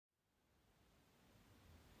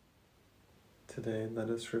Today, let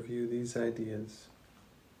us review these ideas.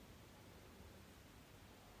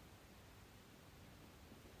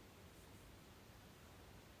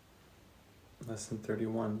 Lesson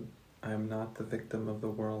 31. I am not the victim of the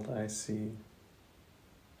world I see.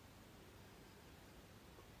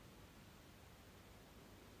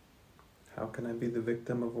 How can I be the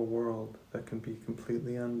victim of a world that can be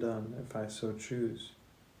completely undone if I so choose?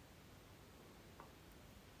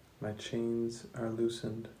 My chains are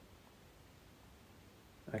loosened.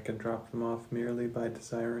 I can drop them off merely by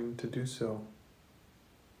desiring to do so.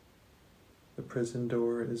 The prison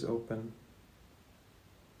door is open.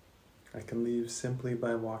 I can leave simply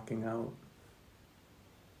by walking out.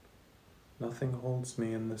 Nothing holds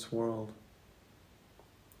me in this world.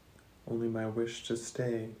 Only my wish to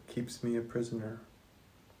stay keeps me a prisoner.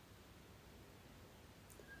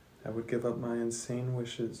 I would give up my insane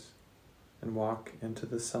wishes and walk into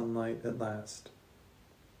the sunlight at last.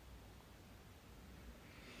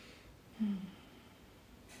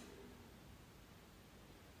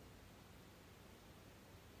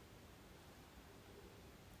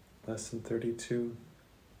 Lesson 32.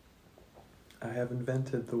 I have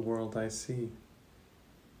invented the world I see.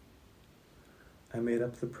 I made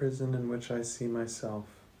up the prison in which I see myself.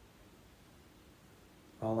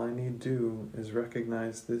 All I need do is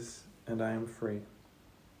recognize this, and I am free.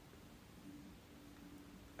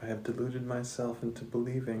 I have deluded myself into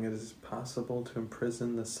believing it is possible to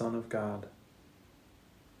imprison the Son of God.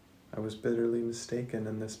 I was bitterly mistaken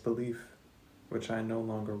in this belief, which I no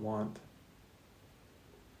longer want.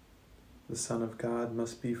 The Son of God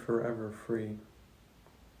must be forever free.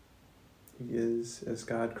 He is as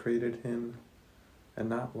God created him, and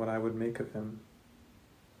not what I would make of him.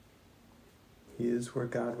 He is where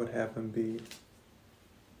God would have him be,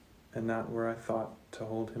 and not where I thought to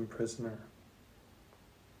hold him prisoner.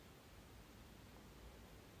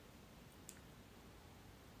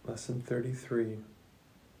 Lesson 33.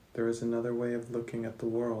 There is another way of looking at the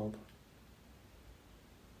world.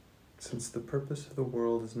 Since the purpose of the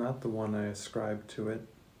world is not the one I ascribe to it,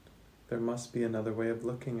 there must be another way of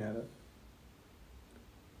looking at it.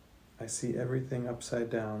 I see everything upside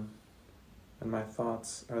down, and my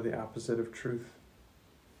thoughts are the opposite of truth.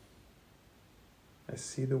 I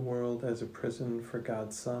see the world as a prison for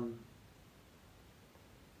God's Son.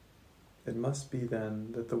 It must be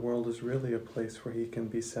then that the world is really a place where he can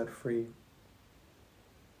be set free.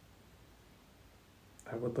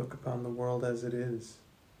 I would look upon the world as it is,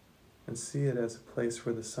 and see it as a place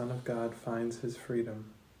where the Son of God finds his freedom.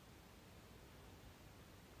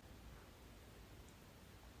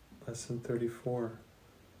 Lesson 34.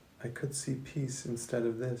 I could see peace instead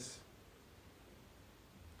of this.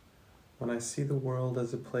 When I see the world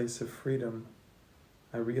as a place of freedom,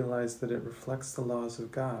 I realize that it reflects the laws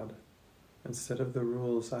of God instead of the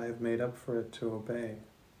rules I have made up for it to obey.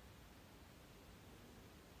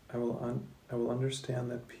 I will understand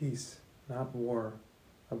that peace, not war,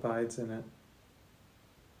 abides in it,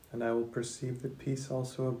 and I will perceive that peace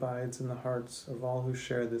also abides in the hearts of all who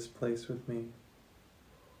share this place with me.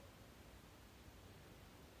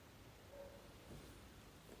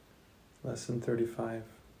 Lesson 35.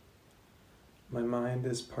 My mind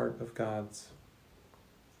is part of God's.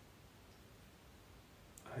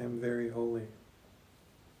 I am very holy.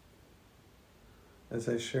 As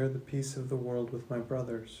I share the peace of the world with my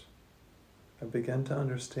brothers, I begin to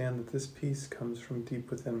understand that this peace comes from deep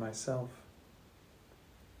within myself.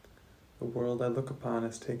 The world I look upon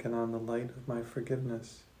has taken on the light of my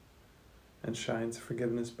forgiveness and shines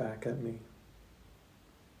forgiveness back at me.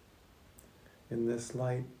 In this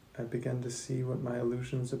light, I begin to see what my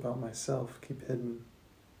illusions about myself keep hidden.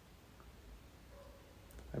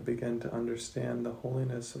 I begin to understand the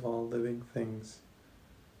holiness of all living things,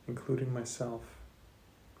 including myself,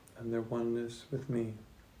 and their oneness with me.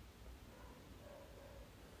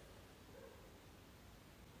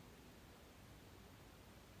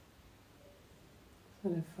 So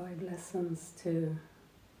the 5 lessons to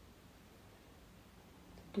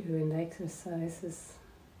do in the exercises.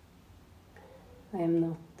 I am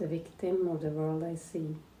not the victim of the world I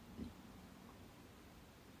see.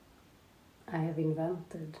 I have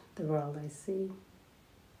invented the world I see.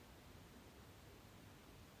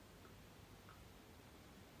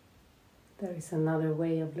 There is another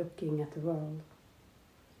way of looking at the world.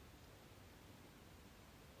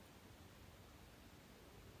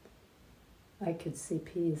 I could see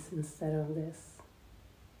peace instead of this.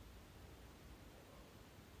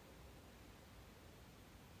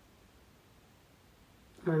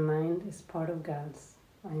 My mind is part of God's.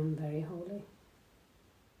 I am very holy.